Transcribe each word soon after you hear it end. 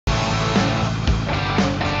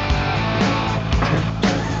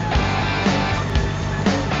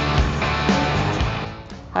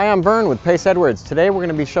Hi, I'm Vern with Pace Edwards. Today we're going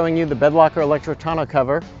to be showing you the Bedlocker Electric Tonneau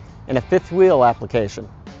cover in a fifth wheel application.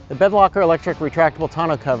 The Bedlocker Electric retractable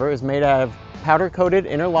tonneau cover is made out of powder-coated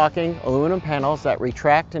interlocking aluminum panels that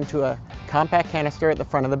retract into a compact canister at the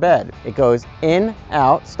front of the bed. It goes in,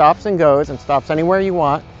 out, stops and goes, and stops anywhere you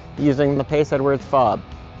want using the Pace Edwards fob.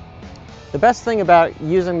 The best thing about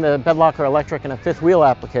using the Bedlocker Electric in a fifth wheel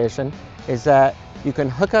application is that you can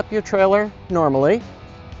hook up your trailer normally,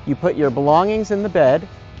 you put your belongings in the bed,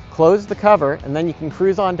 close the cover, and then you can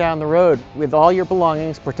cruise on down the road with all your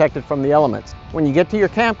belongings protected from the elements. When you get to your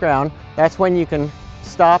campground, that's when you can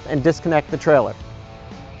stop and disconnect the trailer.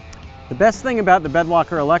 The best thing about the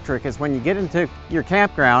Bedlocker Electric is when you get into your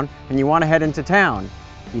campground and you want to head into town.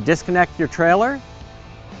 You disconnect your trailer,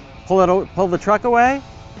 pull the truck away,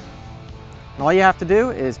 and all you have to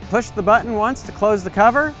do is push the button once to close the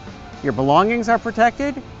cover. Your belongings are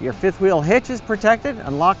protected, your fifth wheel hitch is protected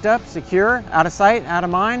and locked up, secure, out of sight, out of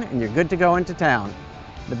mind, and you're good to go into town.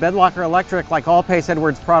 The Bedlocker Electric, like all Pace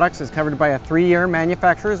Edwards products, is covered by a 3-year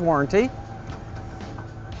manufacturer's warranty.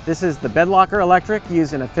 This is the Bedlocker Electric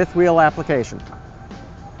used in a fifth wheel application.